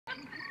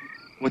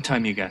What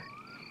time you got?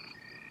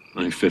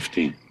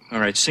 9:15. All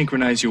right,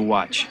 synchronize your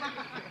watch.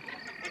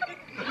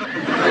 If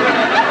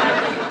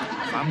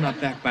I'm not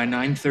back by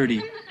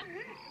 9:30,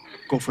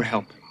 go for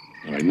help.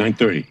 All right,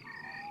 9:30.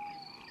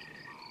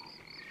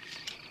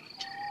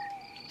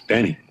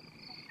 Danny,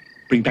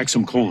 bring back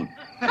some corn.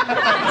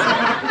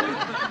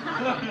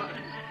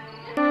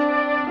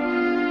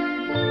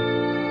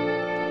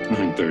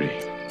 9:30.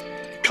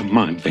 Come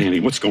on, Danny,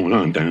 what's going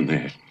on down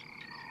there?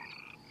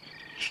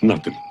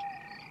 Nothing.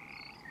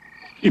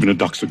 Even the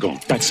ducks are gone.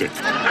 That's it.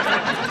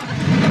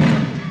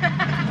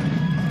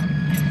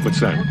 What's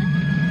that?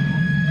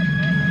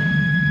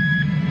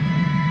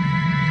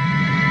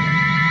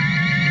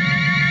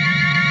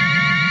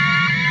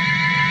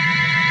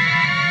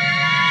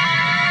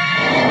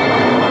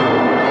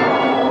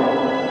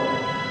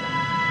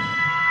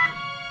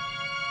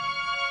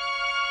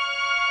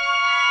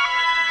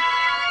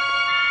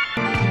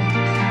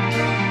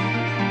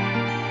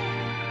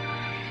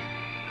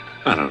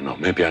 I don't know.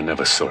 Maybe I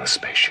never saw a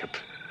spaceship.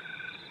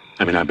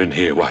 I mean, I've been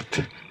here, what?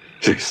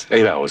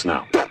 8 hours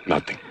now.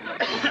 Nothing.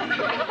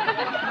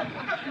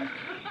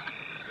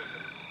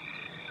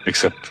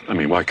 Except, I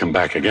mean, why come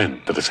back again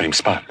to the same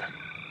spot?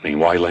 I mean,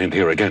 why land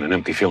here again in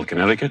empty field,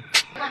 Connecticut?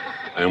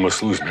 I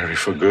almost lose Mary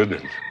for good.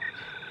 And, I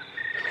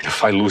mean,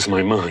 if I lose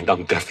my mind,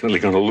 I'm definitely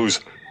going to lose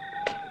her.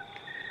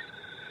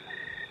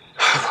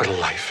 What a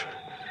life.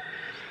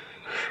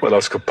 What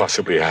else could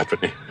possibly happen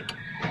here?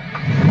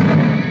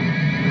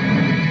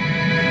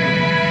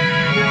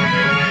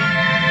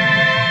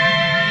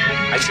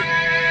 I said,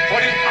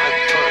 what is my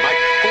term?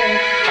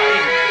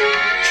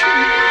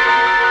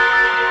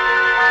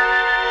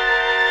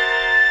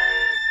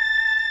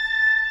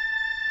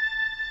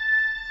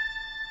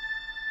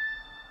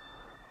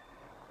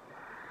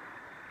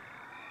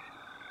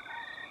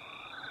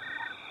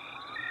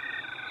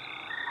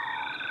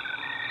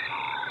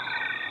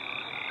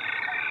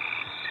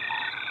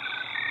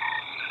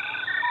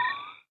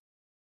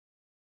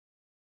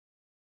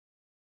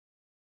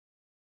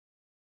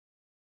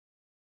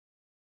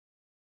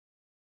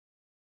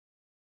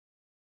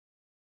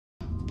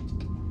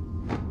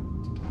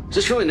 Is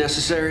this really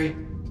necessary?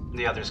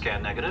 The others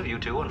scanned negative. You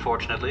two,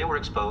 unfortunately, were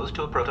exposed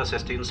to a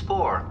protocysteine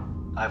spore.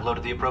 I've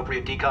loaded the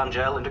appropriate decon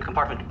gel into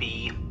compartment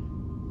B.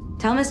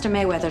 Tell Mr.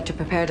 Mayweather to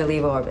prepare to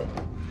leave orbit.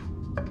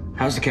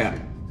 How's the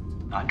captain?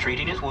 I'm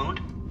treating his wound.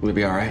 Will he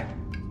be all right?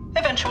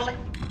 Eventually.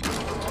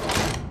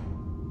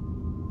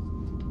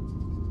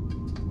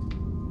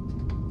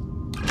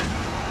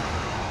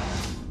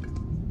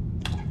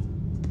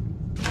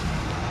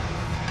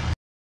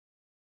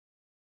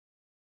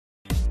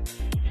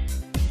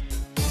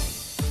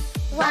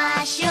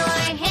 Wash your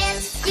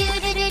hands,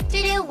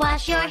 do-do-do-do-do,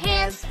 wash your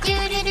hands,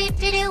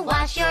 do-do-do-do-do,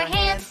 wash your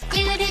hands,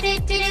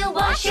 do-do-do-do-do,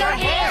 wash your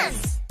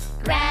hands.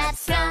 Grab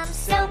some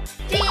soap,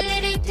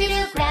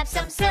 do-do-do-do-do, grab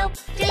some soap,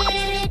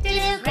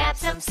 do-do-do-do-do, grab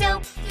some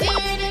soap,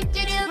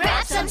 do-do-do-do-do,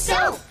 grab some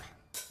soap.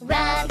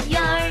 Rub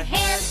your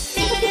hands,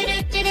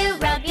 do-do-do-do-do,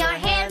 rub your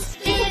hands,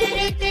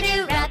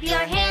 do-do-do-do-do, rub your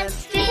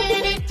hands,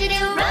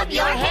 do-do-do-do-do, rub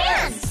your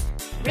hands.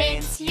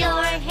 Rinse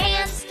your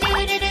hands,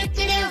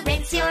 do-do-do-do-do,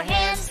 rinse your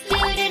hands,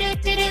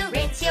 do-do-do-do-do,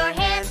 rinse your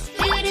hands,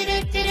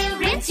 do-do-do-do-do,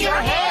 rinse your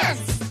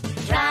hands.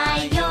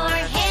 Dry your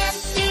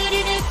hands,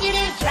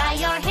 do-do-do-do-do, dry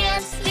your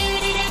hands,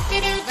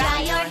 do-do-do-do-do, dry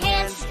your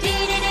hands,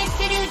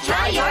 do-do-do-do-do,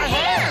 dry your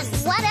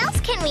hands. What else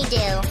can we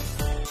do?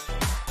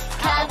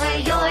 Cover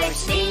your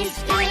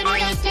sneeze,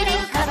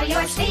 do-do-do-do-do, cover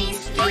your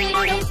sneeze,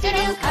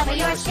 do-do-do-do-do, cover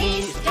your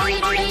sneeze,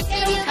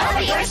 do-do-do-do-do,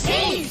 cover your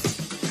sneeze.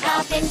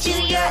 Cough into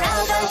your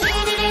elbow,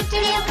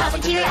 do-do-do-do-do, cough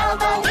into your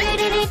elbow,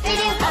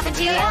 do-do-do-do-do, cough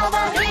into your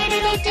elbow,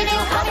 do-do-do-do-do,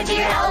 cough into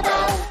your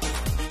elbow.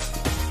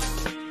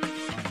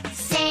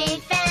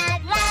 Safe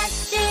at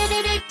last,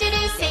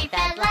 do-do-do-do-do, safe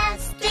at last.